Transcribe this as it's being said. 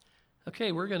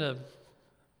Okay, we're going to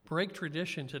break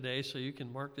tradition today, so you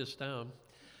can mark this down.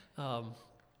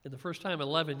 In the first time in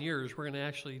 11 years, we're going to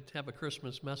actually have a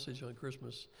Christmas message on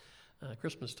Christmas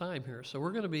time here. So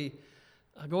we're going to be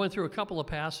going through a couple of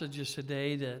passages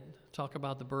today that talk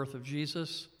about the birth of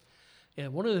Jesus.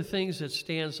 And one of the things that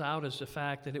stands out is the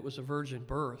fact that it was a virgin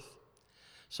birth.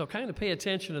 So kind of pay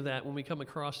attention to that when we come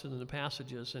across it in the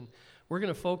passages. And we're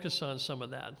going to focus on some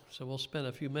of that. So we'll spend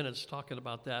a few minutes talking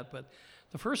about that. But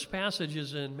the first passage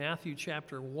is in Matthew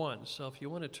chapter 1. So if you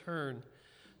want to turn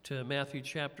to Matthew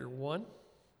chapter 1.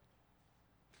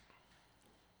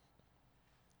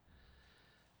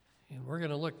 And we're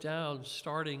going to look down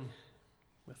starting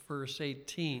with verse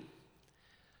 18.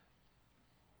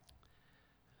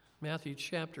 Matthew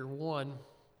chapter 1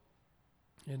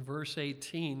 and verse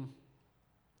 18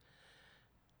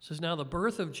 says, "Now the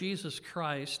birth of Jesus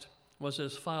Christ was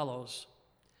as follows.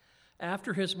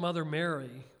 After his mother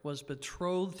Mary was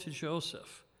betrothed to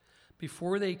Joseph,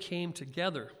 before they came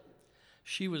together,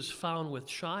 she was found with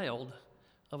child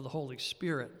of the Holy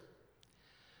Spirit."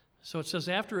 So it says,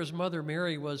 after his mother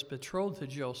Mary was betrothed to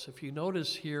Joseph. You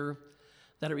notice here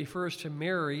that it refers to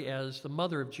Mary as the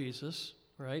mother of Jesus,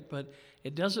 right? But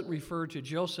it doesn't refer to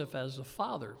Joseph as the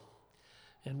father.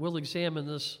 And we'll examine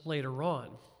this later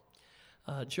on.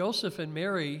 Joseph and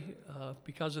Mary,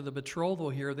 because of the betrothal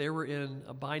here, they were in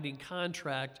a binding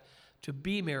contract to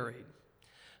be married.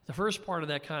 The first part of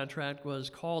that contract was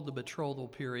called the betrothal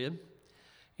period.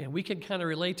 And we can kind of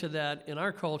relate to that in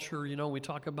our culture. You know, we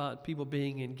talk about people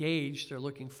being engaged. They're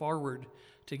looking forward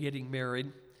to getting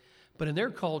married. But in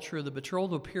their culture, the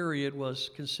betrothal period was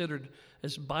considered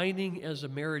as binding as a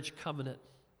marriage covenant.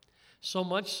 So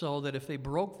much so that if they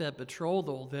broke that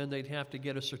betrothal, then they'd have to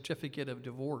get a certificate of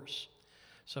divorce.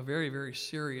 So very, very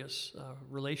serious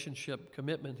relationship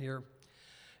commitment here.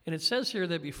 And it says here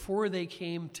that before they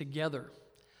came together,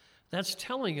 that's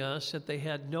telling us that they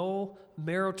had no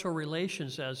marital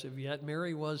relations as of yet.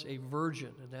 Mary was a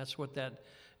virgin, and that's what that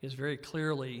is very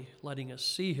clearly letting us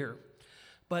see here.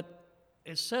 But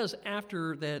it says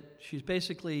after that she's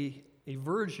basically a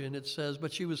virgin, it says,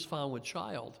 but she was found with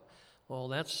child. Well,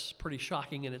 that's pretty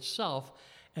shocking in itself.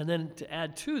 And then to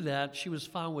add to that, she was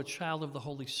found with child of the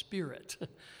Holy Spirit.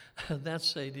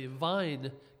 That's a divine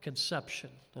conception,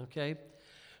 okay?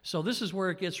 So this is where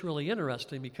it gets really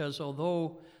interesting, because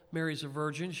although Mary's a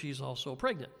virgin, she's also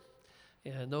pregnant.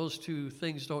 And those two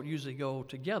things don't usually go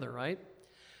together, right?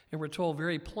 And we're told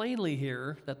very plainly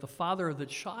here that the father of the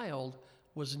child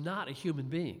was not a human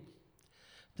being.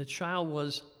 The child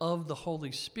was of the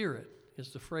Holy Spirit,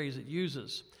 is the phrase it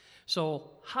uses.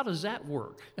 So how does that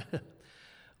work?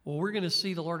 Well, we're going to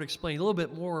see the Lord explain a little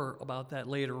bit more about that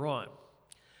later on.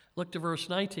 Look to verse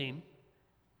 19.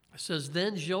 It says,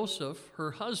 "Then Joseph, her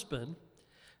husband,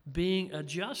 being a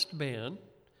just man,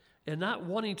 and not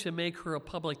wanting to make her a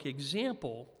public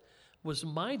example, was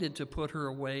minded to put her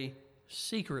away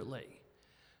secretly."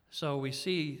 So we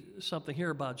see something here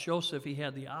about Joseph. He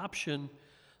had the option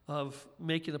of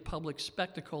making a public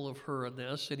spectacle of her in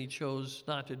this, and he chose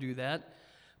not to do that.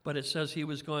 But it says he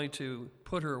was going to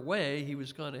put her away. He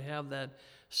was going to have that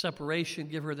separation,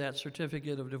 give her that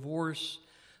certificate of divorce,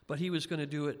 but he was going to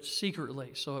do it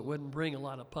secretly, so it wouldn't bring a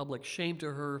lot of public shame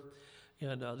to her.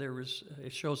 And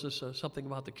it shows us something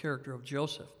about the character of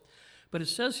Joseph. But it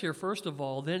says here, first of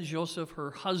all, then Joseph, her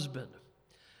husband.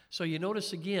 So you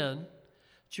notice again,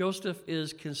 Joseph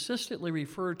is consistently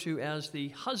referred to as the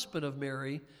husband of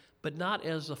Mary, but not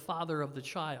as the father of the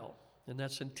child. And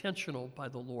that's intentional by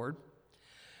the Lord.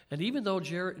 And even though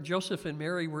Joseph and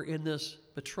Mary were in this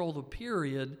betrothal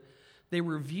period, they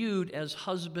were viewed as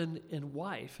husband and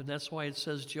wife. And that's why it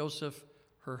says Joseph,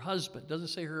 her husband. It doesn't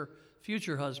say her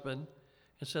future husband.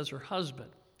 It says her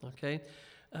husband, okay?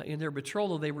 In their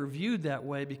betrothal, they were viewed that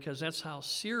way because that's how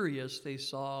serious they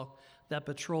saw that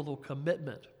betrothal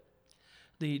commitment.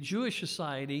 The Jewish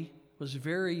society was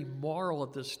very moral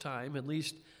at this time, at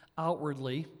least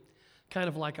outwardly, kind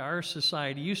of like our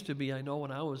society used to be. I know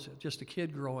when I was just a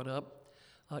kid growing up,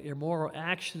 immoral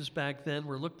actions back then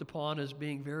were looked upon as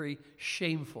being very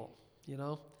shameful, you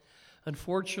know?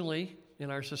 Unfortunately,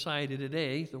 in our society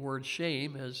today, the word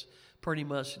shame has pretty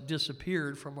much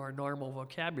disappeared from our normal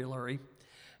vocabulary,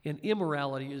 and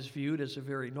immorality is viewed as a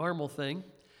very normal thing,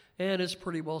 and it's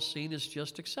pretty well seen as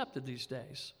just accepted these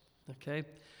days, okay?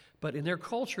 But in their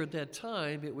culture at that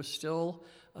time, it was still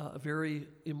a very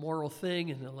immoral thing,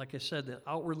 and like I said, that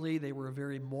outwardly they were a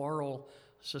very moral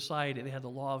society. They had the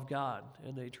law of God,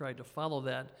 and they tried to follow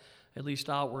that, at least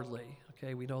outwardly,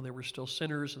 okay? We know they were still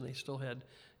sinners, and they still had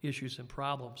issues and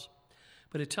problems.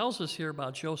 But it tells us here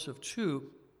about Joseph too.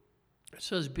 It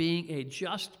says, being a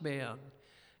just man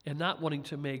and not wanting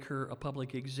to make her a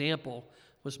public example,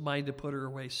 was minded to put her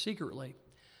away secretly.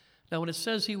 Now, when it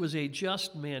says he was a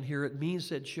just man here, it means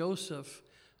that Joseph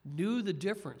knew the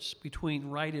difference between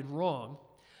right and wrong,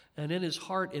 and in his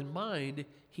heart and mind,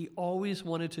 he always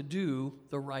wanted to do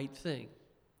the right thing.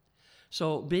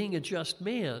 So, being a just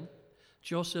man,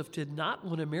 Joseph did not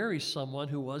want to marry someone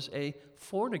who was a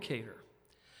fornicator.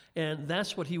 And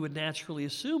that's what he would naturally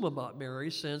assume about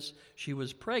Mary, since she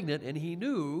was pregnant and he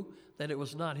knew that it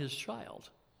was not his child.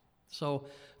 So,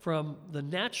 from the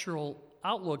natural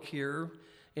outlook here,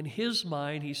 in his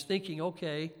mind, he's thinking,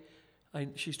 okay,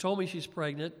 she's told me she's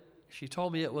pregnant. She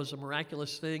told me it was a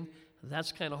miraculous thing.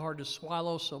 That's kind of hard to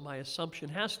swallow, so my assumption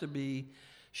has to be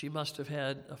she must have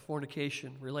had a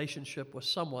fornication relationship with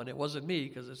someone. It wasn't me,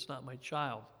 because it's not my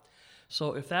child.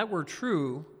 So if that were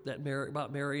true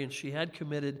about Mary, and she had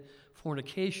committed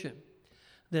fornication,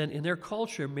 then in their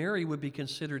culture, Mary would be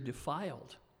considered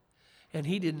defiled. And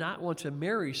he did not want to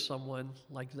marry someone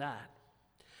like that.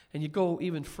 And you go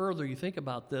even further, you think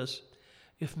about this.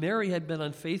 If Mary had been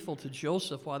unfaithful to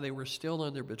Joseph while they were still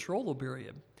in their betrothal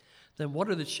period, then what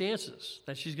are the chances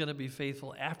that she's going to be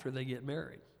faithful after they get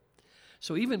married?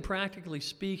 So even practically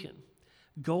speaking,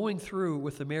 going through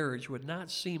with the marriage would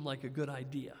not seem like a good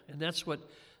idea. And that's what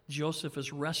Joseph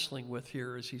is wrestling with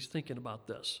here as he's thinking about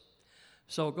this.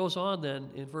 So it goes on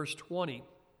then in verse 20.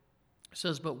 It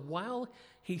says, "But while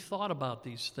he thought about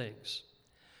these things,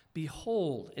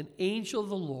 behold, an angel of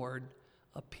the Lord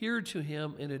appeared to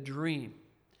him in a dream,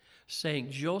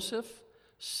 saying, 'Joseph,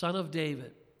 son of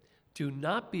David, do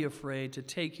not be afraid to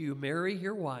take you Mary,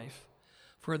 your wife,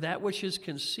 for that which is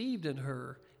conceived in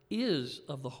her is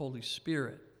of the Holy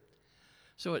Spirit.'"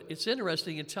 So it's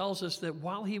interesting. It tells us that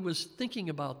while he was thinking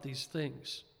about these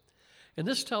things, and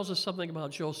this tells us something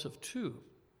about Joseph too.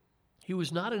 He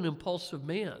was not an impulsive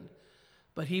man,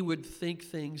 but he would think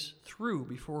things through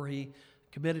before he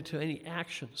committed to any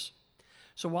actions.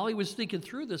 So while he was thinking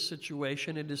through this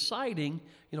situation and deciding,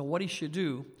 what he should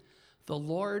do, the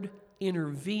Lord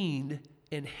intervened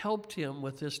and helped him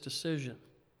with this decision.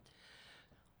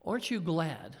 Aren't you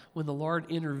glad when the Lord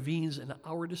intervenes in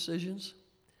our decisions?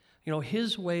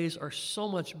 His ways are so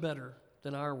much better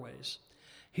than our ways.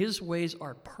 His ways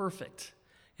are perfect,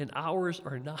 and ours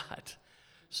are not.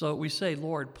 So we say,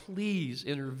 "Lord, please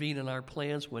intervene in our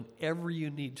plans whenever you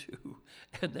need to."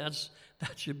 And that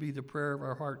should be the prayer of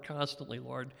our heart constantly,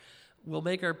 Lord. We'll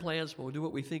make our plans, we'll do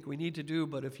what we think we need to do,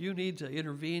 but if you need to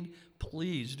intervene,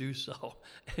 please do so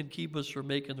and keep us from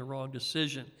making the wrong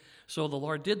decision. So the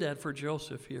Lord did that for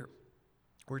Joseph here.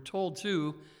 We're told,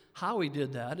 too, how he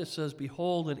did that. It says,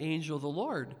 "Behold, an angel of the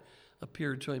Lord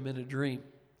appeared to him in a dream."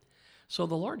 So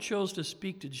the Lord chose to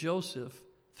speak to Joseph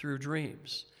through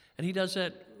dreams. And he does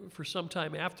that for some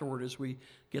time afterward as we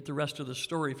get the rest of the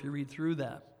story, if you read through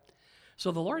that.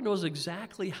 So the Lord knows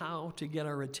exactly how to get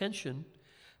our attention,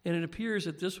 and it appears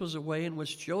that this was a way in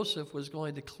which Joseph was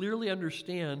going to clearly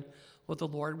understand what the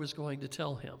Lord was going to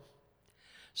tell him.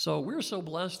 So we're so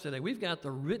blessed today. We've got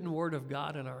the written Word of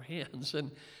God in our hands,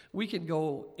 and we can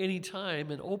go anytime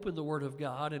and open the Word of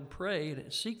God and pray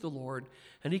and seek the Lord,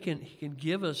 and He can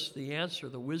give us the answer,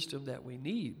 the wisdom that we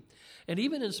need. And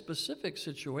even in specific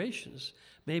situations,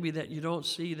 maybe that you don't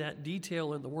see that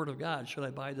detail in the Word of God, should I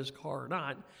buy this car or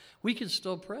not, we can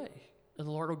still pray, and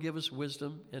the Lord will give us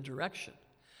wisdom and direction.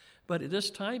 But at this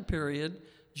time period,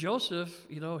 Joseph,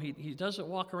 he doesn't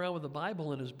walk around with a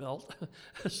Bible in his belt,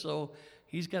 so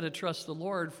he's got to trust the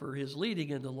Lord for his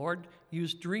leading, and the Lord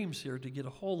used dreams here to get a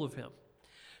hold of him.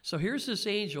 So here's this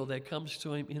angel that comes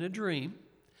to him in a dream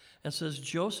and says,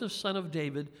 "Joseph, son of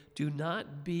David, do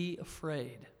not be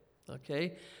afraid."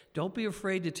 Okay? Don't be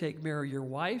afraid to take Mary, your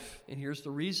wife, and here's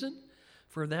the reason: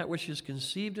 for that which is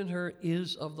conceived in her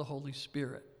is of the Holy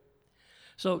Spirit.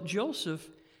 So Joseph,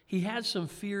 he had some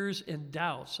fears and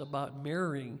doubts about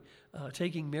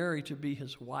taking Mary to be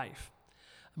his wife.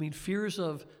 Fears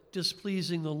of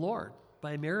displeasing the Lord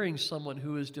by marrying someone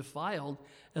who is defiled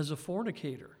as a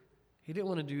fornicator. He didn't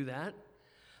want to do that.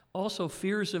 Also,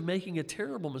 fears of making a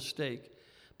terrible mistake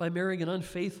by marrying an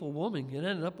unfaithful woman and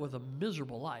ended up with a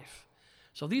miserable life.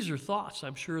 So these are thoughts,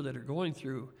 I'm sure, that are going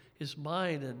through his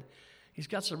mind, and he's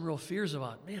got some real fears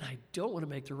about, I don't want to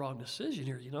make the wrong decision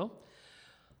here,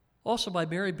 Also, by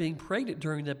Mary being pregnant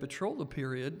during that betrothal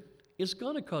period, it's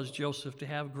going to cause Joseph to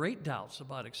have great doubts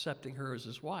about accepting her as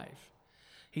his wife.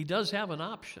 He does have an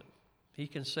option. He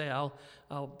can say,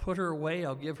 I'll put her away,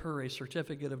 I'll give her a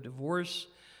certificate of divorce,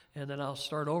 and then I'll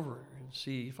start over and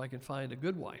see if I can find a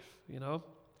good wife,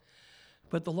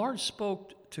 But the Lord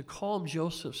spoke to calm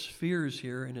Joseph's fears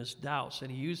here and his doubts,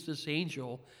 and he used this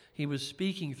angel he was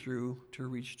speaking through to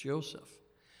reach Joseph.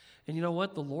 And you know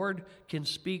what? The Lord can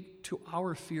speak to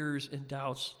our fears and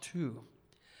doubts too.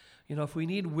 You know, if we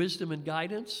need wisdom and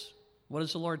guidance, what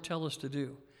does the Lord tell us to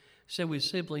do? He said we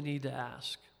simply need to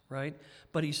ask, right?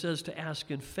 But he says to ask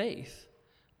in faith,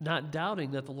 not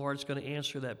doubting that the Lord's going to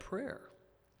answer that prayer.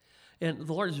 And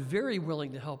the Lord is very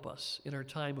willing to help us in our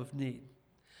time of need.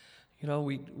 You know,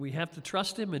 we have to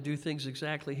trust him and do things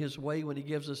exactly his way when he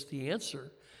gives us the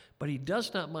answer, but he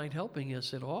does not mind helping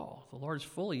us at all. The Lord's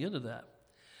fully into that.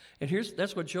 And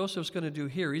that's what Joseph's going to do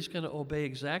here. He's going to obey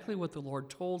exactly what the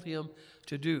Lord told him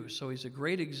to do. So he's a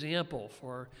great example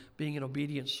for being an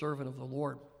obedient servant of the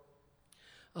Lord.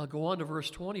 Go on to verse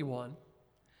 21.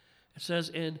 It says,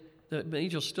 and the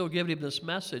angel's still giving him this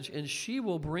message, and she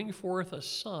will bring forth a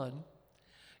son,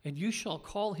 and you shall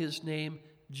call his name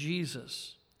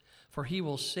Jesus, for he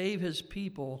will save his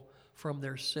people from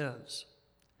their sins.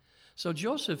 So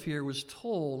Joseph here was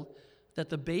told that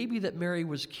the baby that Mary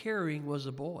was carrying was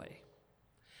a boy.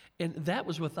 And that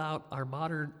was without our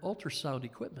modern ultrasound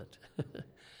equipment.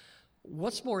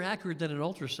 What's more accurate than an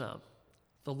ultrasound?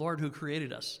 The Lord who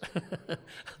created us.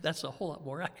 That's a whole lot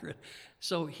more accurate.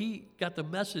 So he got the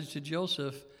message to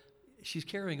Joseph, she's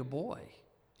carrying a boy.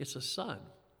 It's a son.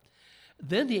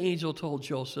 Then the angel told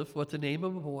Joseph what the name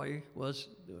of a boy was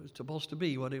supposed to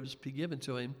be, what it was to be given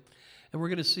to him. And we're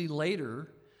going to see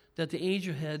later that the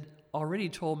angel had already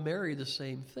told Mary the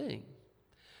same thing.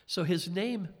 So his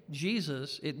name,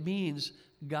 Jesus, it means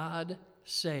God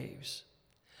saves.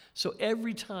 So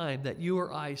every time that you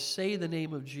or I say the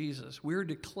name of Jesus, we're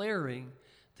declaring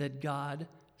that God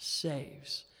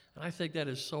saves. And I think that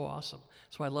is so awesome.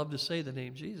 That's why I love to say the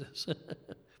name Jesus.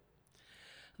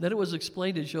 Then it was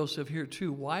explained to Joseph here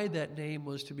too why that name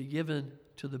was to be given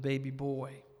to the baby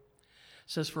boy. It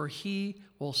says, for he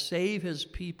will save his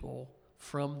people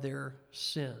from their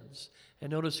sins.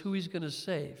 And notice who he's going to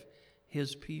save,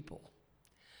 his people.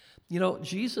 You know,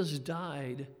 Jesus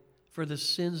died for the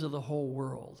sins of the whole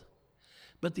world.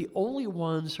 But the only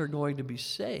ones who are going to be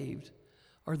saved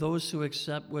are those who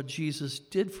accept what Jesus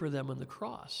did for them on the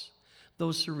cross,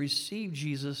 those who receive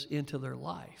Jesus into their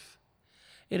life.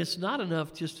 And it's not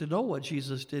enough just to know what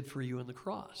Jesus did for you on the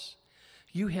cross.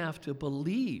 You have to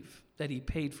believe that he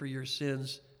paid for your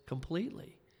sins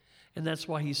completely. And that's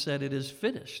why he said it is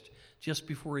finished just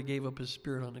before he gave up his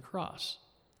spirit on the cross.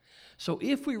 So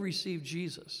if we receive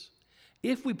Jesus,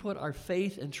 if we put our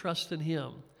faith and trust in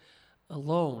him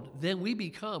alone, then we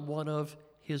become one of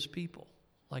his people,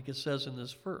 like it says in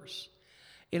this verse.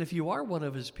 And if you are one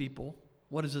of his people,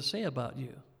 what does it say about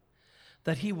you?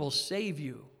 That he will save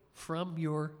you from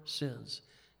your sins.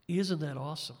 Isn't that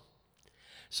awesome?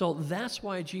 So that's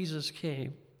why Jesus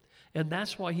came. And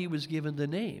that's why he was given the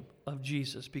name of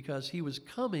Jesus, because he was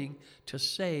coming to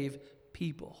save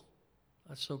people.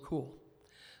 That's so cool.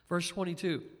 Verse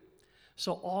 22.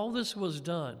 So all this was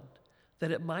done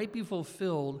that it might be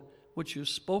fulfilled which was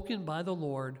spoken by the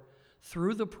Lord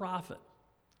through the prophet.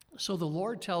 So the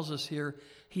Lord tells us here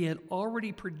he had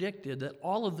already predicted that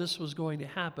all of this was going to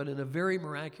happen in a very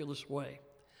miraculous way.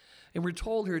 And we're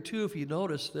told here too, if you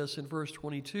notice this in verse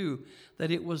 22,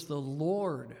 that it was the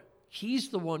Lord. He's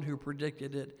the one who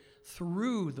predicted it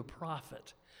through the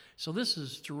prophet. So this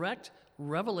is direct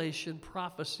revelation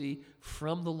prophecy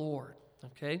from the Lord.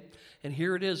 Okay? And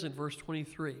here it is in verse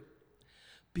 23.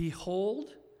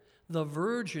 Behold, the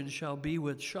virgin shall be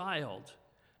with child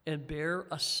and bear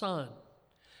a son,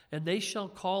 and they shall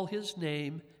call his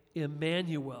name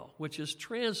Emmanuel, which is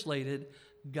translated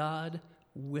God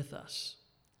with us.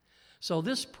 So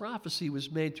this prophecy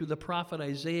was made through the prophet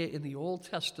Isaiah in the Old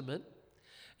Testament.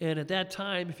 And at that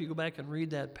time, if you go back and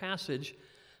read that passage,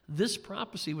 this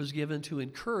prophecy was given to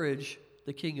encourage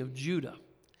the king of Judah.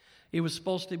 It was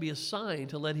supposed to be a sign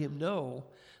to let him know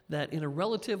that in a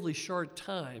relatively short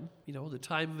time, you know, the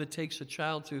time it takes a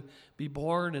child to be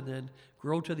born and then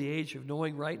grow to the age of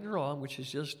knowing right and wrong, which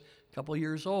is just a couple of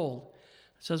years old,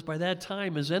 it says by that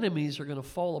time his enemies are going to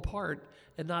fall apart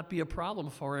and not be a problem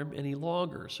for him any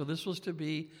longer. So this was to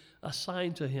be a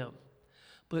sign to him.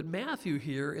 But Matthew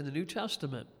here in the New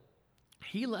Testament,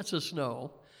 he lets us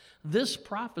know this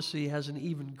prophecy has an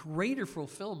even greater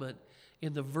fulfillment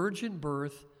in the virgin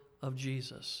birth of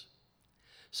Jesus.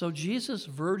 So Jesus'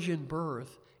 virgin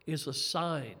birth is a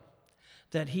sign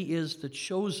that he is the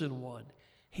chosen one.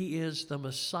 He is the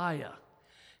Messiah.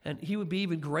 And he would be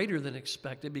even greater than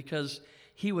expected because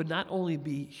he would not only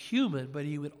be human, but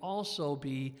he would also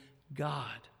be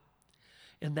God.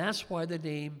 And that's why the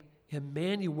name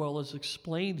Emmanuel is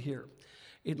explained here.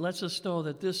 It lets us know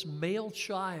that this male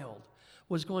child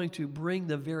was going to bring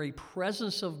the very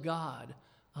presence of God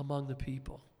among the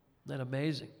people. Isn't that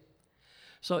amazing?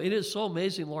 So it is so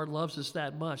amazing the Lord loves us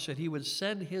that much that he would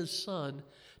send his son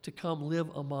to come live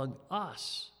among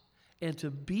us and to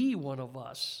be one of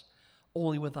us,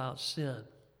 only without sin.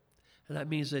 And that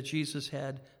means that Jesus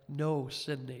had no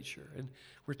sin nature. And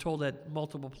we're told that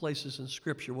multiple places in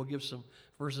Scripture. We'll give some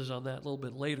verses on that a little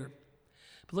bit later.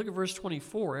 But look at verse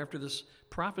 24. After this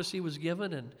prophecy was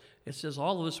given, and it says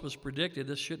all of this was predicted,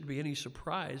 this shouldn't be any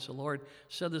surprise. The Lord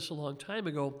said this a long time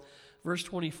ago. Verse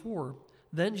 24,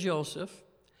 then Joseph,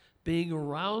 being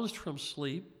aroused from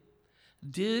sleep,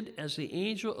 did as the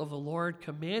angel of the Lord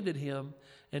commanded him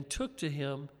and took to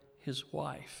him his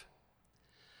wife.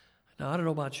 Now, I don't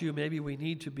know about you, maybe we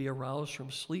need to be aroused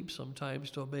from sleep sometimes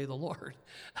to obey the Lord.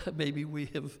 Maybe we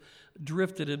have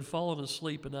drifted and fallen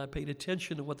asleep and not paid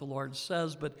attention to what the Lord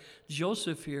says. But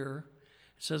Joseph here,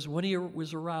 it says when he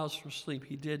was aroused from sleep,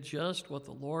 he did just what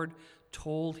the Lord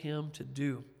told him to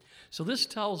do. So this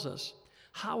tells us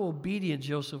how obedient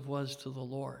Joseph was to the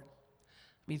Lord.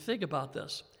 I mean, think about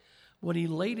this. When he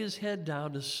laid his head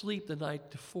down to sleep the night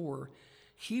before,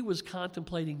 he was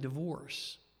contemplating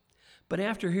divorce. But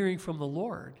after hearing from the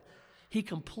Lord, he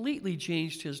completely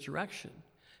changed his direction,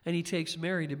 and he takes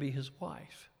Mary to be his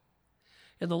wife.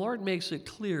 And the Lord makes it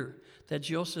clear that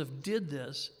Joseph did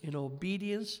this in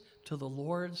obedience to the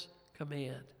Lord's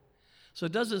command. So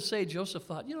it doesn't say Joseph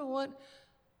thought, you know what,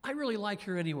 I really like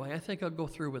her anyway. I think I'll go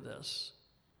through with this.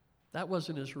 That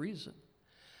wasn't his reason.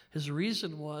 His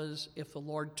reason was, if the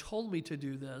Lord told me to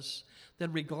do this,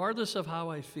 then regardless of how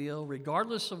I feel,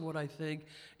 regardless of what I think,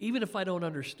 even if I don't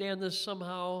understand this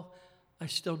somehow, I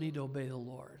still need to obey the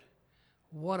Lord.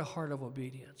 What a heart of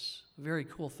obedience. Very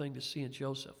cool thing to see in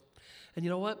Joseph. And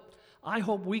you know what? I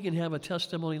hope we can have a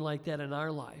testimony like that in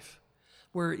our life,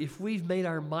 where if we've made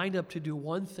our mind up to do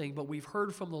one thing, but we've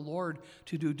heard from the Lord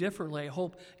to do differently, I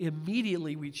hope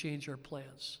immediately we change our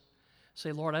plans.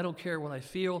 Say, Lord, I don't care what I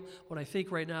feel, what I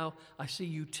think right now. I see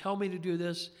you tell me to do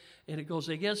this, and it goes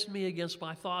against me, against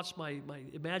my thoughts, my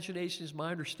imaginations, my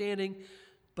understanding,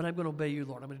 but I'm going to obey you,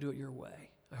 Lord. I'm going to do it your way.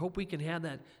 I hope we can have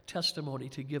that testimony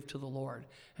to give to the Lord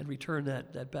and return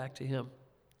that back to him.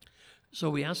 So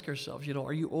we ask ourselves,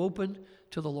 are you open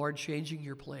to the Lord changing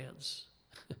your plans?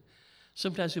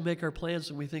 Sometimes we make our plans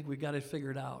and we think we've got it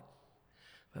figured out.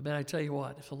 But man, I tell you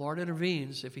what, if the Lord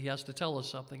intervenes, if he has to tell us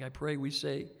something, I pray we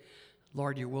say,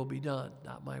 Lord, your will be done,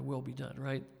 not my will be done,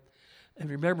 right? And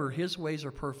remember, his ways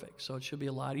are perfect, so it should be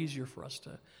a lot easier for us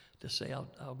to say,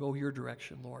 I'll go your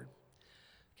direction, Lord.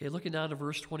 Okay, looking down to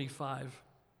verse 25.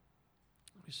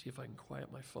 Let me see if I can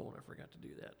quiet my phone. I forgot to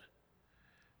do that.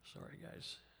 Sorry,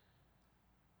 guys.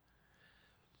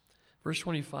 Verse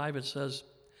 25, it says,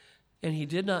 and he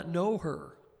did not know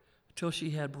her till she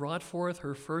had brought forth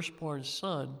her firstborn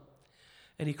son,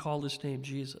 and he called his name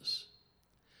Jesus.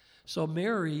 So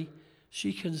Mary,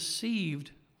 she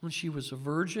conceived when she was a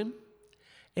virgin,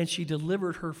 and she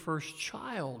delivered her first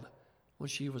child when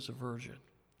she was a virgin.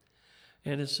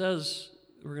 And it says,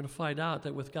 we're going to find out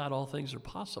that with God all things are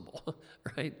possible,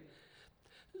 right?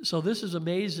 So this is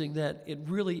amazing that it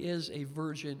really is a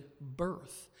virgin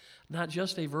birth, not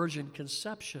just a virgin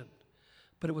conception,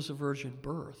 but it was a virgin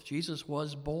birth. Jesus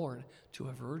was born to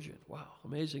a virgin. Wow,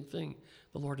 amazing thing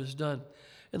the Lord has done.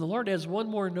 And the Lord adds one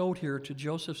more note here to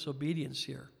Joseph's obedience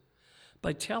here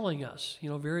by telling us,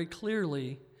 very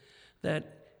clearly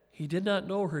that he did not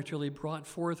know her till he brought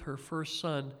forth her first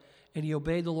son, and he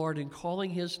obeyed the Lord in calling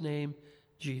his name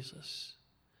Jesus.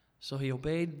 So he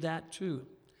obeyed that too.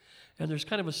 And there's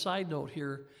kind of a side note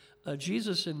here.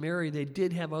 Jesus and Mary, they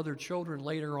did have other children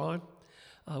later on.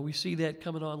 We see that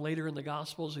coming on later in the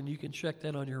Gospels, and you can check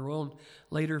that on your own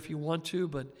later if you want to,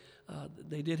 but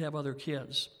they did have other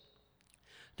kids.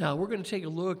 Now, we're going to take a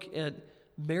look at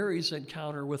Mary's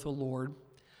encounter with the Lord.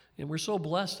 And we're so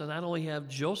blessed to not only have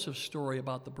Joseph's story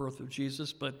about the birth of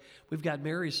Jesus, but we've got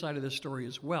Mary's side of the story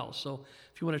as well. So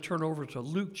if you want to turn over to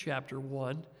Luke chapter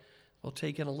 1, we'll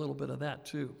take in a little bit of that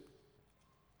too.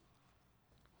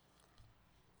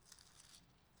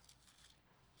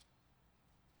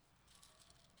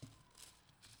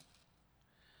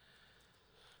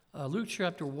 Luke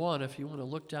chapter 1, if you want to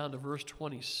look down to verse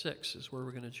 26, is where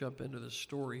we're going to jump into the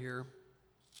story here.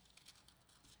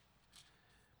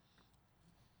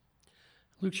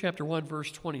 Luke chapter 1,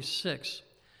 verse 26.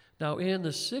 Now, in the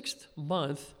 6th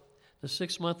month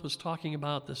was talking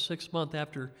about the 6th month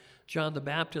after John the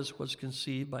Baptist was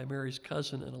conceived by Mary's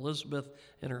cousin and Elizabeth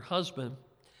and her husband.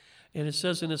 And it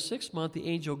says, in the 6th month, the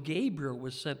angel Gabriel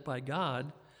was sent by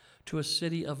God to a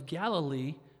city of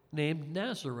Galilee named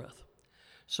Nazareth.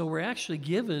 So we're actually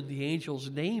given the angel's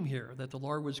name here that the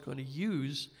Lord was going to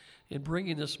use in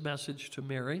bringing this message to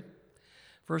Mary.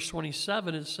 Verse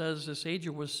 27, it says, this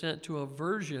angel was sent to a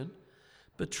virgin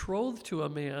betrothed to a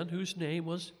man whose name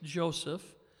was Joseph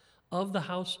of the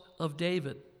house of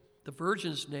David. The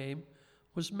virgin's name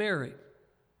was Mary.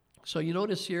 So you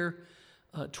notice here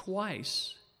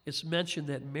twice it's mentioned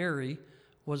that Mary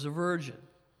was a virgin.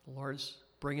 The Lord's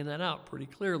bringing that out pretty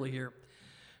clearly here.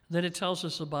 And then it tells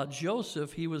us about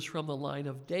Joseph. He was from the line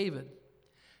of David.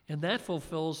 And that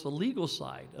fulfills the legal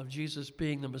side of Jesus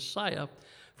being the Messiah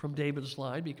from David's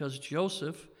line, because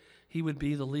Joseph, he would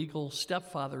be the legal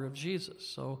stepfather of Jesus.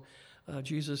 So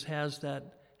Jesus has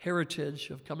that heritage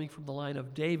of coming from the line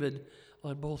of David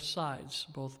on both sides,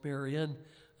 both Mary and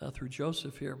through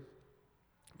Joseph here.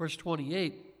 Verse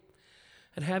 28,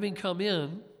 and having come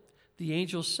in, the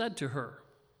angel said to her.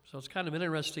 So it's kind of an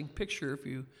interesting picture if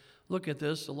you look at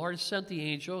this. The Lord sent the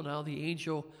angel. Now the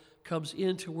angel comes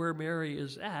into where Mary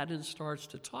is at and starts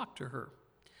to talk to her.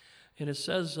 And it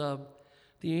says,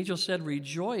 the angel said,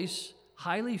 rejoice,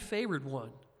 highly favored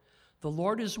one. The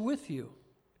Lord is with you.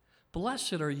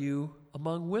 Blessed are you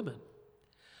among women.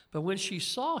 But when she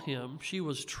saw him, she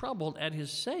was troubled at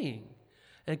his saying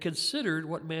and considered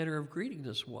what manner of greeting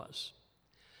this was.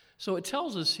 So it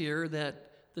tells us here that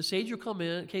this angel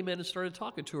came in and started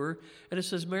talking to her, and it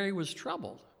says Mary was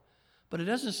troubled. But it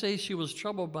doesn't say she was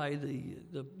troubled by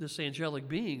this angelic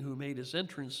being who made his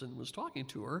entrance and was talking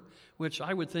to her, which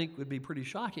I would think would be pretty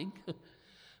shocking.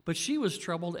 But she was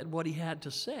troubled at what he had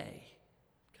to say.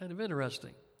 Kind of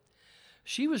interesting.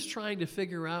 She was trying to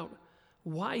figure out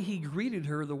why he greeted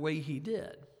her the way he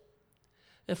did.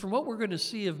 And from what we're going to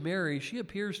see of Mary, she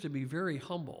appears to be very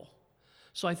humble.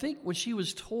 So I think when she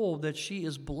was told that she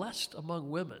is blessed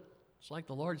among women, it's like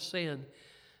the Lord saying,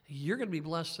 you're going to be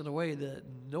blessed in a way that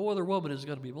no other woman is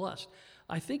going to be blessed.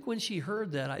 I think when she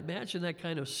heard that, I imagine that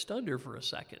kind of stunned her for a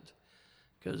second.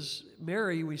 Because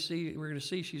Mary, we're going to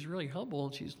see she's really humble,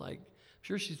 and she's like, I'm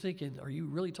sure she's thinking, are you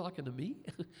really talking to me?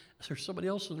 Is there somebody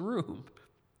else in the room?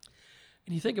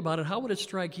 And you think about it, how would it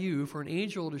strike you for an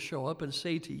angel to show up and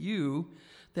say to you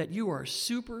that you are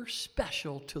super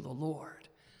special to the Lord?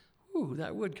 Ooh,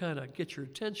 that would kind of get your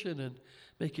attention and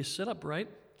make you sit up, right?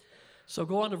 So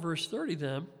go on to verse 30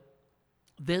 then.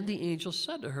 Then the angel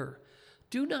said to her,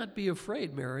 do not be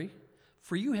afraid, Mary,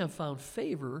 for you have found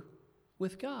favor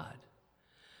with God.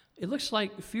 It looks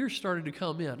like fear started to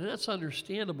come in, and that's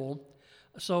understandable.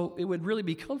 So it would really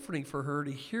be comforting for her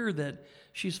to hear that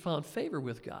she's found favor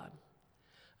with God.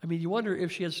 I mean, you wonder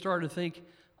if she had started to think,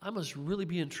 I must really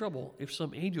be in trouble if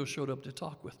some angel showed up to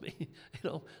talk with me.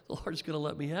 The Lord's going to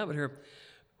let me have it here.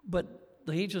 But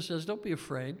the angel says, don't be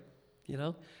afraid,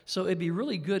 So it'd be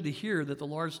really good to hear that the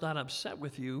Lord's not upset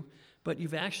with you, but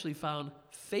you've actually found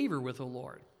favor with the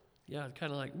Lord. Yeah,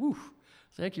 kind of like, woo,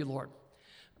 thank you, Lord.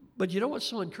 But you know what's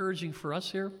so encouraging for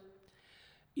us here?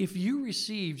 If you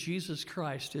receive Jesus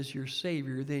Christ as your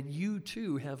Savior, then you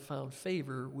too have found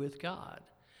favor with God.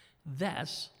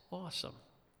 That's awesome.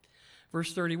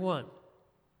 Verse 31,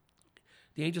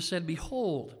 the angel said,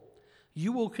 behold,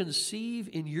 you will conceive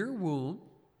in your womb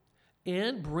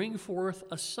and bring forth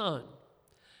a son,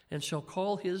 and shall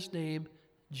call his name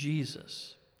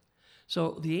Jesus.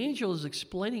 So the angel is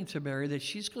explaining to Mary that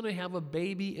she's going to have a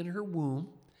baby in her womb,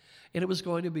 and it was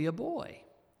going to be a boy.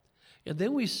 And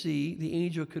then we see the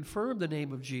angel confirm the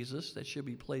name of Jesus that should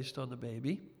be placed on the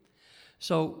baby.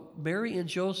 So Mary and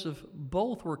Joseph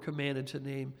both were commanded to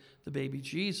name the baby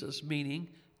Jesus, meaning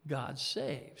God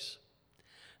saves.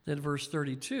 Then verse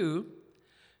 32,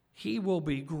 he will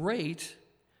be great,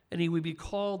 and he will be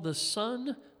called the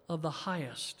Son of the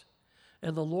Highest.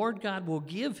 And the Lord God will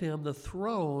give him the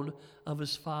throne of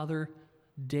his father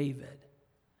David.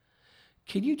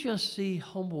 Can you just see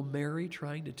humble Mary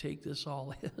trying to take this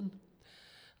all in?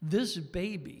 This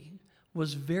baby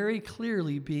was very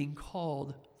clearly being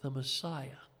called the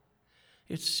Messiah.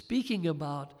 It's speaking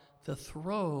about the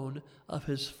throne of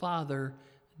his father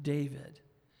David.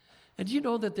 And do you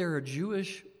know that there are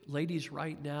Jewish ladies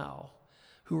right now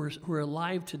who are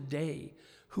alive today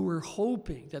who are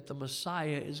hoping that the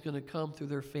Messiah is going to come through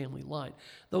their family line?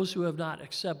 Those who have not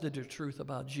accepted the truth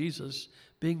about Jesus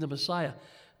being the Messiah,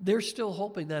 they're still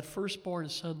hoping that firstborn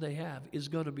son they have is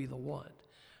going to be the one.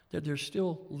 That there's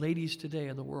still ladies today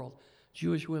in the world,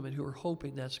 Jewish women, who are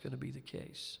hoping that's going to be the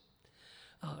case.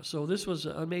 So this was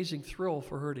an amazing thrill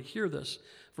for her to hear this.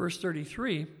 Verse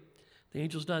 33, the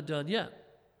angel's not done yet.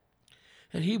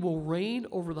 And he will reign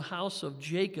over the house of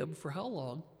Jacob for how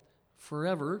long?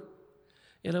 Forever.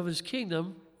 And of his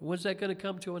kingdom, when's that going to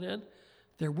come to an end?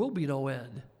 There will be no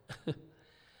end.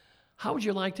 How would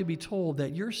you like to be told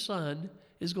that your son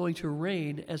is going to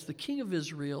reign as the king of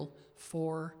Israel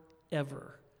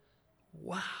forever?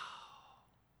 Wow.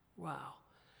 Wow.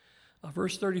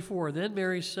 Verse 34, then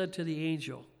Mary said to the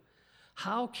angel,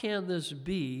 How can this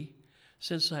be,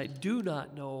 since I do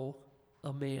not know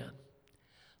a man?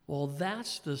 Well,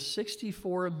 that's the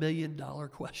 $64 million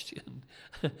question.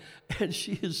 And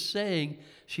she is saying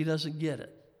she doesn't get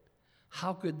it.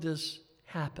 How could this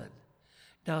happen?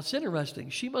 Now, it's interesting.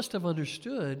 She must have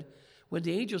understood when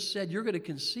the angel said, you're going to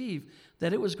conceive,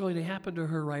 that it was going to happen to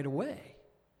her right away.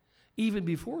 Even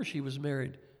before she was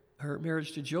married, her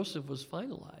marriage to Joseph was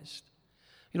finalized.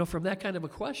 From that kind of a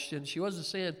question, she wasn't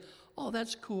saying, oh,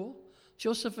 that's cool.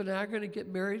 Joseph and I are going to get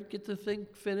married, get the thing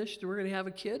finished, and we're going to have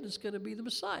a kid, and it's going to be the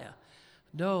Messiah.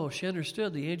 No, she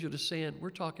understood the angel is saying,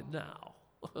 we're talking now.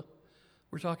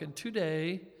 We're talking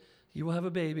today, you will have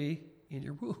a baby in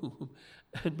your womb.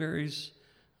 And Mary's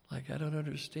like, I don't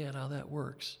understand how that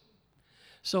works.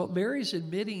 So Mary's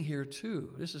admitting here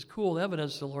too, this is cool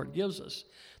evidence the Lord gives us,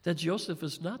 that Joseph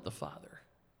is not the father.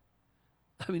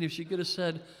 I mean, if she could have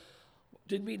said,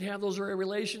 didn't mean to have those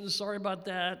relations, sorry about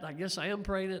that, I guess I am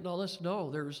pregnant and all this. No,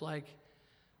 there's like,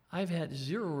 I've had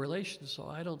 0 relations, so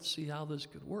I don't see how this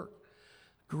could work.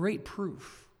 Great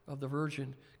proof of the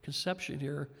virgin conception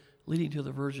here, leading to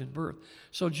the virgin birth.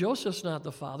 So Joseph's not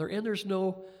the father, and there's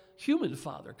no human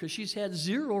father, because she's had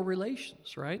 0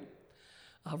 relations, right?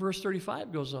 Verse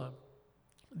 35 goes on.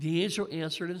 The angel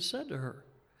answered and said to her.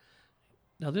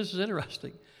 Now this is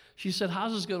interesting. She said,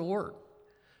 how's this going to work?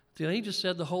 The angel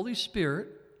said, the Holy Spirit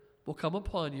will come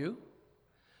upon you,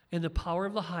 and the power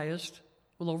of the highest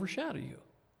will overshadow you.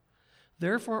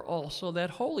 Therefore also that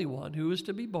Holy One who is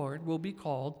to be born will be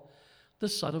called the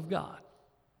Son of God.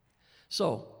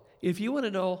 So, if you want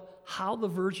to know how the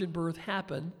virgin birth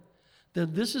happened,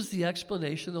 then this is the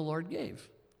explanation the Lord gave.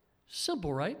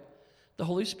 Simple, right? The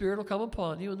Holy Spirit will come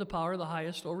upon you, and the power of the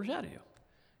highest will overshadow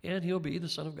you. And he'll be the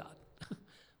Son of God.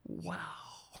 Wow.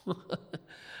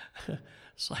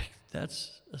 It's like,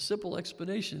 that's a simple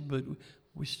explanation, but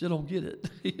we still don't get it.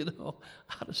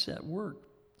 How does that work?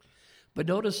 But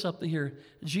notice something here.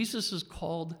 Jesus is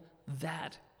called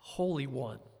that Holy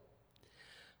One.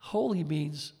 Holy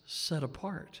means set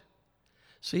apart.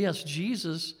 So yes,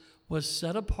 Jesus was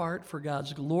set apart for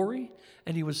God's glory,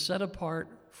 and he was set apart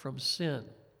from sin.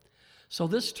 So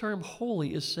this term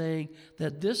holy is saying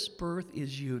that this birth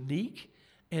is unique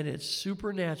and it's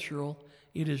supernatural.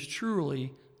 It is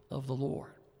truly of the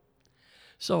Lord.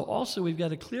 So also we've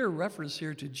got a clear reference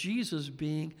here to Jesus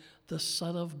being the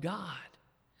Son of God.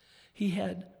 He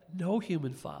had no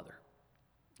human father.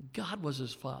 God was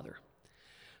his father.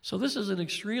 So this is an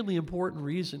extremely important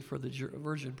reason for the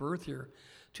virgin birth here,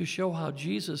 to show how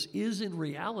Jesus is in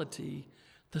reality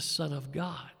the Son of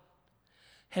God.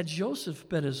 Had Joseph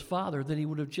been his father, then he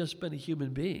would have just been a human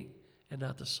being and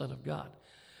not the Son of God.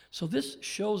 So this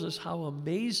shows us how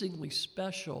amazingly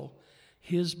special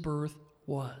his birth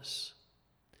was.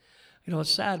 It's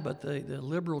sad, but the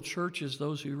liberal churches,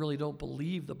 those who really don't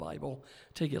believe the Bible,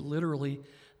 take it literally,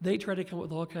 they try to come up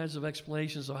with all kinds of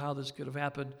explanations of how this could have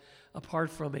happened apart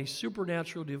from a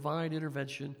supernatural divine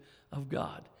intervention of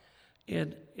God.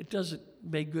 And it doesn't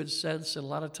make good sense, and a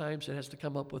lot of times it has to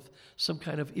come up with some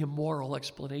kind of immoral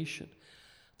explanation.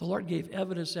 The Lord gave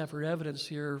evidence after evidence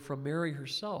here from Mary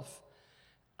herself.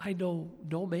 I know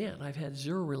no man. I've had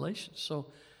 0 relations.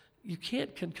 So you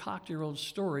can't concoct your own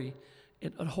story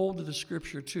and hold to the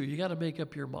Scripture too. You got to make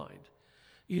up your mind.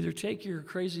 Either take your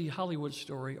crazy Hollywood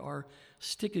story or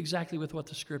stick exactly with what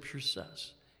the Scripture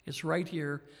says. It's right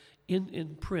here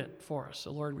in print for us.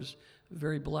 The Lord was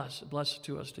very blessed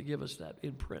to us to give us that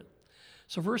in print.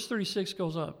 So verse 36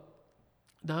 goes on.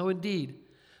 Now indeed,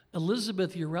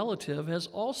 Elizabeth, your relative, has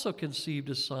also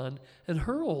conceived a son in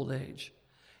her old age.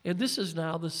 And this is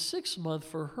now the 6th month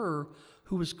for her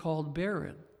who is called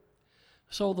barren.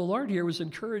 So the Lord here was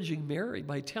encouraging Mary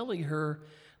by telling her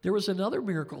there was another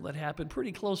miracle that happened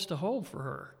pretty close to home for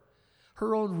her.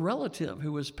 Her own relative,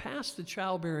 who was past the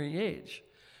childbearing age,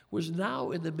 was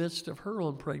now in the midst of her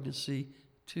own pregnancy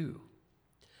too.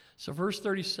 So verse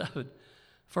 37,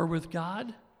 for with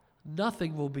God,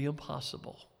 nothing will be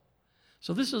impossible.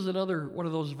 So this is another one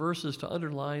of those verses to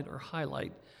underline or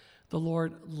highlight. The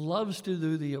Lord loves to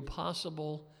do the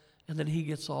impossible, and then he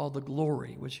gets all the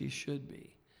glory, which he should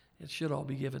be. It should all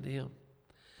be given to him.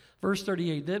 Verse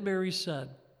 38, then Mary said,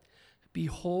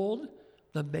 behold,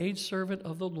 the maidservant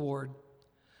of the Lord,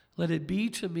 let it be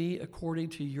to me according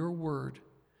to your word.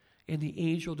 And the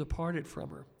angel departed from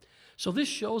her. So this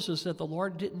shows us that the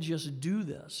Lord didn't just do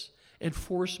this and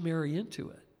force Mary into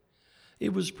it.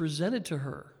 It was presented to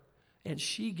her, and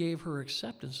she gave her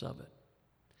acceptance of it.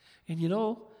 And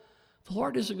the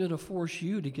Lord isn't going to force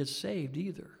you to get saved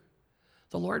either.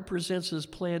 The Lord presents his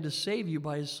plan to save you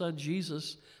by his son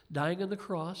Jesus dying on the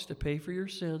cross to pay for your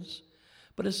sins,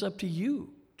 but it's up to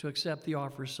you to accept the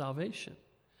offer of salvation.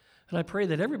 And I pray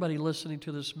that everybody listening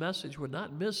to this message would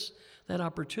not miss that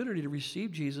opportunity to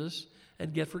receive Jesus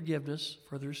and get forgiveness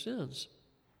for their sins.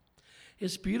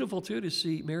 It's beautiful, too, to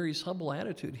see Mary's humble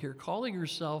attitude here, calling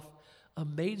herself a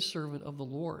maidservant of the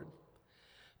Lord.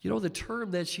 You know, the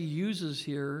term that she uses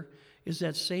here is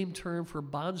that same term for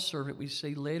bondservant we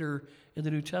see later in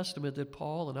the New Testament that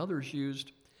Paul and others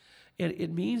used. And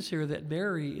it means here that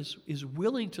Mary is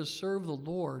willing to serve the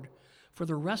Lord for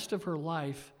the rest of her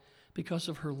life because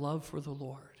of her love for the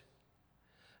Lord.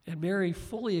 And Mary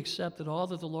fully accepted all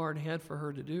that the Lord had for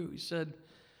her to do. He said,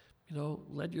 you know,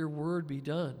 let your word be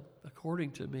done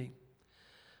according to me.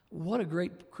 What a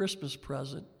great Christmas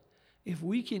present if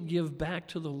we can give back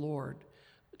to the Lord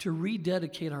to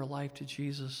rededicate our life to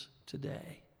Jesus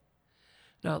today.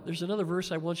 Now, there's another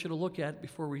verse I want you to look at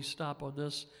before we stop on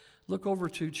this. Look over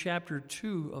to chapter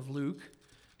 2 of Luke.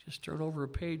 Just turn over a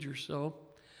page or so.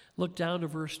 Look down to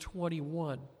verse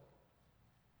 21.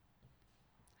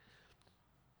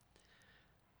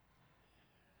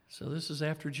 So this is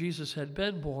after Jesus had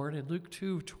been born. In Luke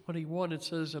 2:21 it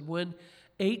says, "And when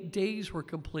 8 days were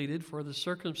completed for the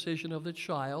circumcision of the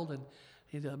child,"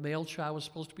 and the male child was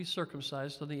supposed to be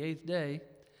circumcised on the 8th day,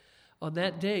 on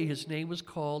that day his name was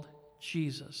called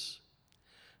Jesus.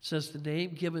 It says the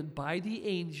name given by the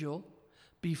angel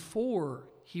before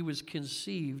he was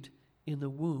conceived in the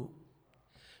womb.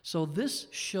 So this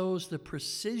shows the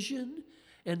precision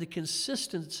and the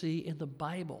consistency in the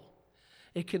Bible.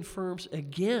 It confirms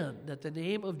again that the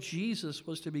name of Jesus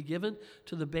was to be given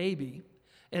to the baby,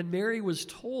 and Mary was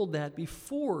told that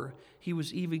before he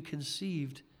was even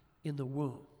conceived in the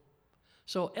womb.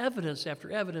 So evidence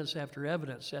after evidence after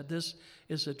evidence that this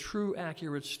is a true,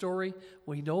 accurate story.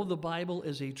 We know the Bible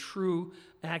is a true,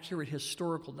 accurate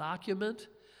historical document.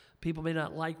 People may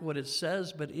not like what it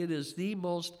says, but it is the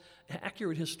most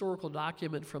accurate historical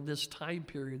document from this time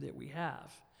period that we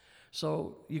have.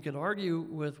 So you can argue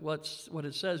with what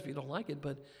it says if you don't like it,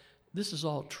 but this is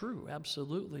all true,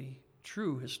 absolutely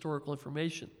true historical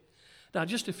information. Now,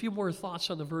 just a few more thoughts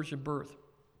on the virgin birth.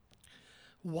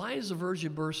 Why is the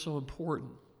virgin birth so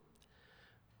important?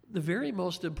 The very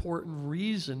most important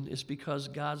reason is because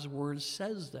God's word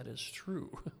says that it's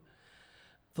true.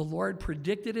 The Lord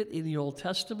predicted it in the Old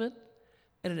Testament,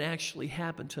 and it actually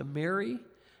happened to Mary,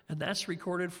 and that's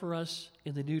recorded for us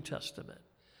in the New Testament.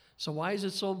 So why is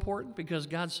it so important? Because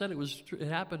God said it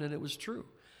happened and it was true.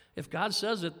 If God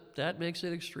says it, that makes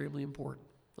it extremely important,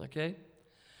 okay?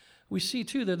 We see,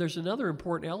 too, that there's another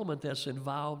important element that's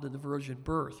involved in the virgin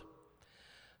birth.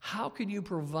 How can you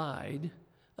provide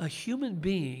a human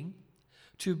being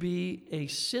to be a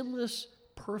sinless,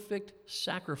 perfect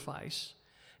sacrifice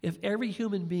if every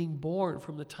human being born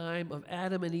from the time of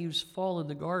Adam and Eve's fall in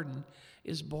the garden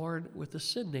is born with a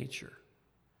sin nature?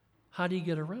 How do you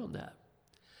get around that?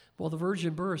 Well, the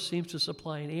virgin birth seems to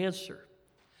supply an answer.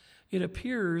 It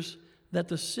appears that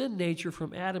the sin nature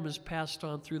from Adam is passed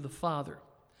on through the Father.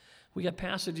 We got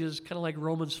passages kind of like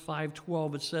Romans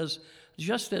 5:12. It says,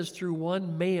 just as through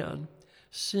one man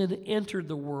sin entered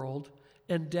the world,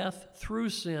 and death through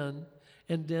sin,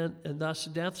 and thus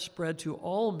death spread to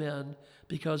all men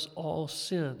because all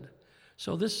sinned.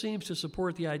 So this seems to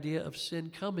support the idea of sin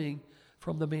coming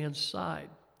from the man's side.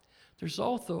 There's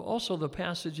also the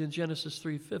passage in Genesis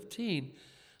 3:15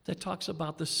 that talks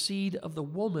about the seed of the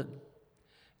woman,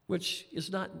 which is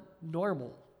not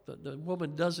normal. The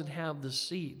woman doesn't have the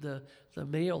seed. The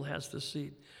male has the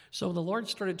seed. So the Lord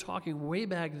started talking way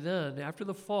back then, after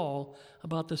the fall,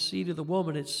 about the seed of the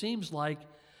woman. It seems like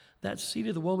that seed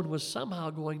of the woman was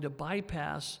somehow going to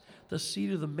bypass the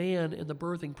seed of the man in the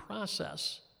birthing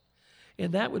process.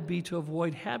 And that would be to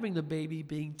avoid having the baby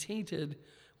being tainted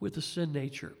with the sin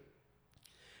nature.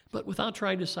 But without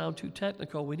trying to sound too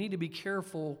technical, we need to be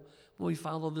careful when we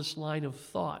follow this line of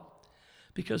thought,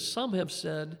 because some have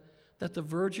said that the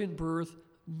virgin birth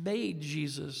made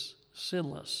Jesus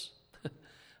sinless.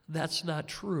 That's not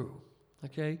true,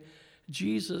 okay?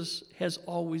 Jesus has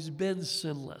always been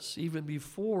sinless, even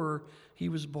before he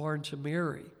was born to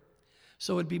Mary.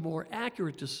 So it'd be more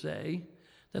accurate to say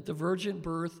that the virgin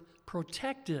birth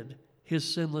protected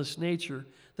his sinless nature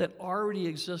that already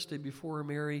existed before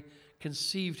Mary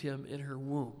conceived him in her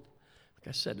womb. Like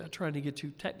I said, not trying to get too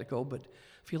technical, but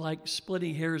if you like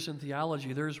splitting hairs in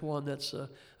theology, there's one that's a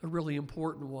really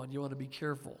important one. You want to be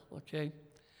careful, okay?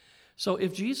 So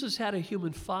if Jesus had a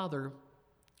human father,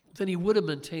 then he would have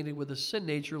been tainted with a sin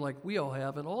nature like we all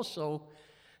have, and also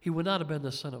he would not have been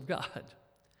the Son of God.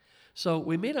 So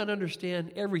we may not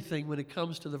understand everything when it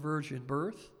comes to the virgin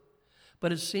birth,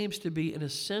 but it seems to be an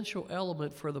essential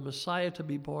element for the Messiah to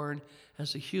be born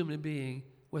as a human being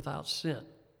without sin,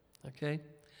 okay?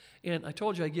 And I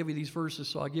told you I'd give you these verses,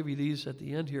 so I'll give you these at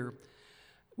the end here.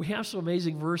 We have some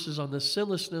amazing verses on the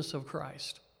sinlessness of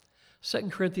Christ.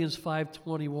 2 Corinthians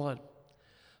 5:21.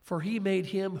 For he made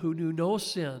him who knew no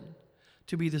sin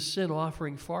to be the sin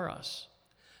offering for us,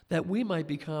 that we might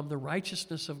become the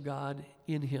righteousness of God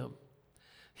in him.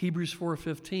 Hebrews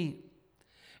 4:15.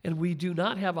 And we do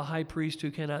not have a high priest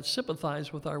who cannot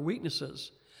sympathize with our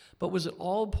weaknesses, but was at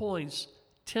all points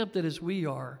tempted as we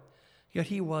are, yet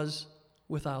he was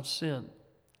without sin.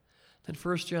 Then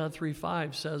 1 John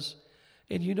 3:5 says,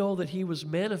 and you know that he was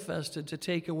manifested to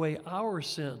take away our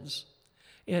sins,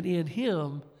 and in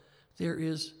him there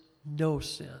is no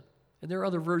sin. And there are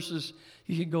other verses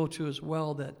you can go to as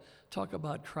well that talk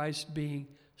about Christ being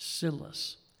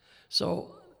sinless.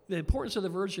 So the importance of the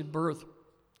virgin birth,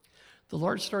 the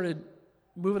Lord started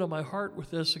moving on my heart with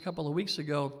this a couple of weeks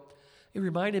ago. It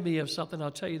reminded me of something.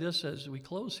 I'll tell you this as we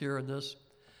close here in this.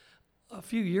 A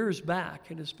few years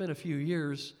back, and it's been a few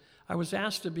years, I was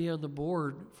asked to be on the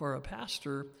board for a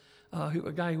pastor,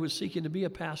 a guy who was seeking to be a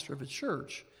pastor of a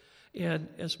church. And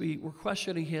as we were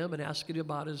questioning him and asking him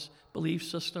about his belief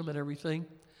system and everything,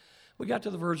 we got to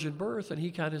the virgin birth, and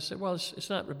he kind of said, well, it's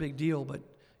not a big deal, but,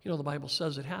 the Bible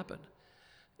says it happened.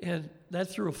 And that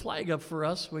threw a flag up for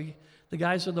us. The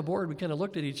guys on the board, we kind of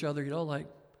looked at each other, like,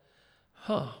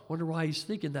 wonder why he's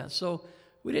thinking that. So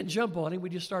we didn't jump on him. We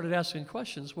just started asking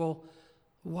questions. Well,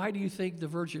 why do you think the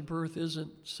virgin birth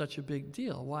isn't such a big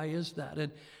deal? Why is that?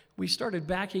 And we started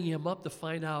backing him up to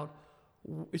find out.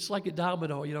 It's like a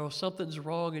domino, something's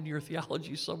wrong in your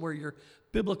theology somewhere, your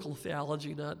biblical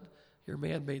theology, not your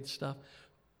man-made stuff.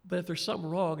 But if there's something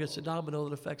wrong, it's a domino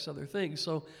that affects other things.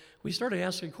 So we started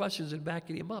asking questions and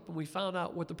backing him up, and we found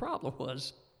out what the problem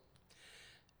was.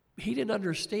 He didn't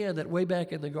understand that way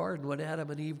back in the garden when Adam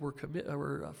and Eve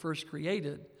were first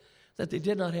created, that they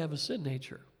did not have a sin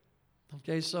nature.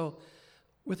 Okay, so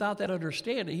without that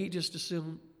understanding, he just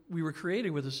assumed we were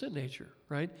created with a sin nature,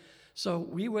 right? So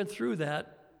we went through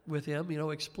that with him,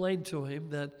 explained to him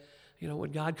that,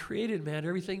 when God created man,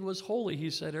 everything was holy. He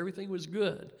said everything was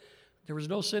good. There was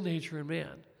no sin nature in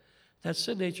man. That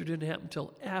sin nature didn't happen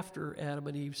until after Adam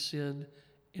and Eve sinned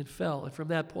and fell. And from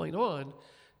that point on,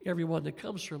 everyone that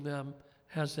comes from them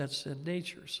has that sin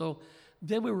nature. So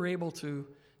then we were able to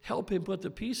help him put the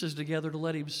pieces together to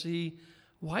let him see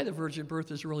why the virgin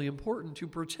birth is really important, to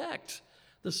protect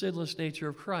the sinless nature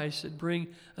of Christ and bring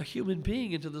a human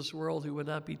being into this world who would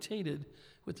not be tainted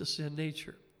with the sin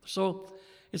nature. So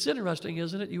it's interesting,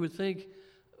 isn't it? You would think,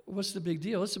 what's the big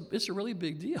deal? It's a really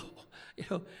big deal.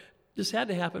 This had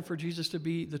to happen for Jesus to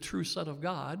be the true Son of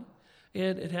God,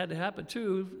 and it had to happen,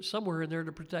 too, somewhere in there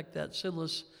to protect that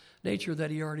sinless nature that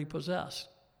he already possessed.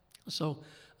 So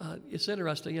it's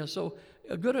interesting. Yeah, so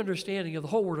a good understanding of the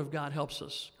whole Word of God helps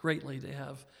us greatly to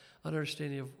have an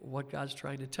understanding of what God's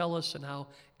trying to tell us and how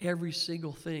every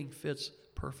single thing fits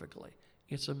perfectly.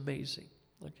 It's amazing,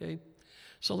 okay?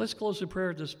 So let's close the prayer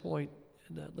at this point,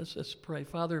 and let's pray.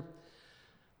 Father,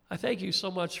 I thank you so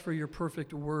much for your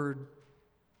perfect word.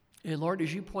 And Lord,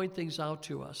 as you point things out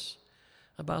to us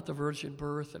about the virgin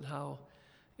birth and how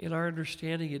in our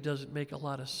understanding it doesn't make a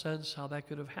lot of sense how that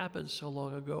could have happened so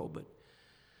long ago, but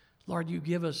Lord, you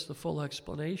give us the full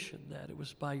explanation that it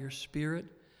was by your Spirit,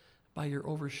 by your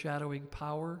overshadowing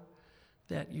power,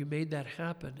 that you made that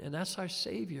happen. And that's our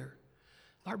Savior.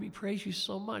 Lord, we praise you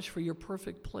so much for your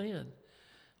perfect plan.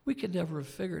 We could never have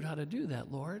figured how to do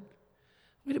that, Lord.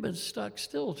 We'd have been stuck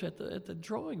still at the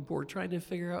drawing board trying to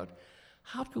figure out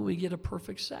how can we get a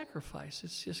perfect sacrifice. It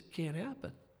just can't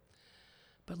happen.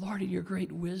 But Lord, in your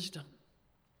great wisdom,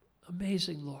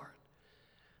 amazing, Lord,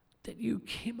 that you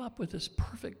came up with this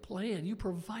perfect plan. You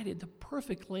provided the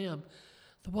perfect lamb,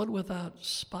 the one without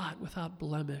spot, without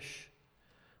blemish,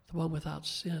 the one without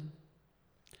sin.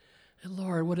 And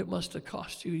Lord, what it must have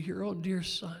cost you, your own dear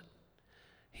Son.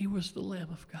 He was the Lamb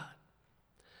of God.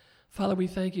 Father, we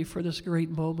thank you for this great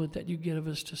moment that you give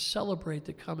us to celebrate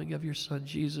the coming of your Son,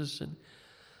 Jesus. And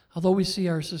although we see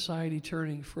our society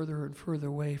turning further and further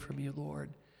away from you,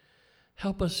 Lord,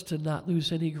 help us to not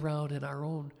lose any ground in our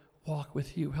own walk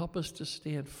with you. Help us to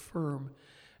stand firm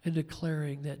in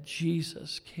declaring that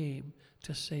Jesus came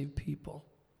to save people.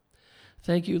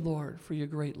 Thank you, Lord, for your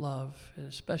great love, and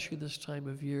especially this time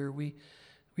of year. We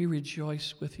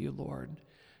rejoice with you, Lord,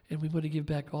 and we want to give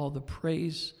back all the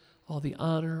praise, all the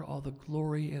honor, all the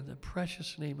glory in the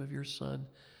precious name of your Son,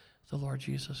 the Lord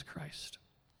Jesus Christ.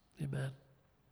 Amen.